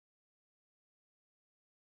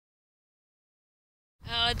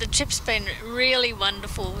No, the trip's been really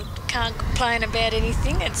wonderful. Can't complain about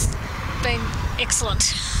anything. It's been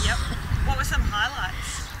excellent. Yep. What were some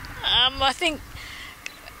highlights? I think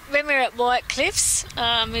when we were at White Cliffs,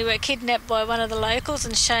 we were kidnapped by one of the locals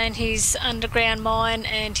and shown his underground mine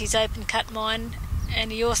and his open cut mine,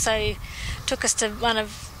 and he also took us to one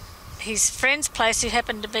of his friend's place who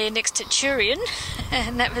happened to be next to Turian,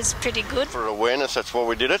 and that was pretty good. For awareness, that's why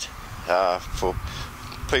we did it, for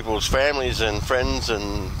people's families and friends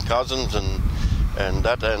and cousins and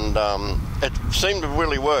it seemed to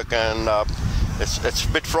really work, and it's a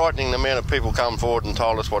bit frightening the amount of people come forward and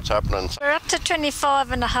told us what's happening. We're up to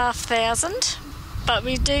 25,500, but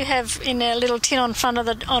we do have in our little tin on front of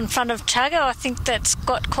Chugga. I think that's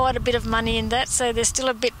got quite a bit of money in that, so there's still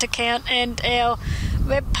a bit to count, and our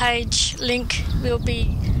web page link will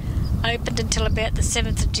be opened until about the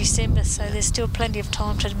 7th of December, so there's still plenty of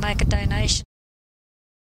time to make a donation.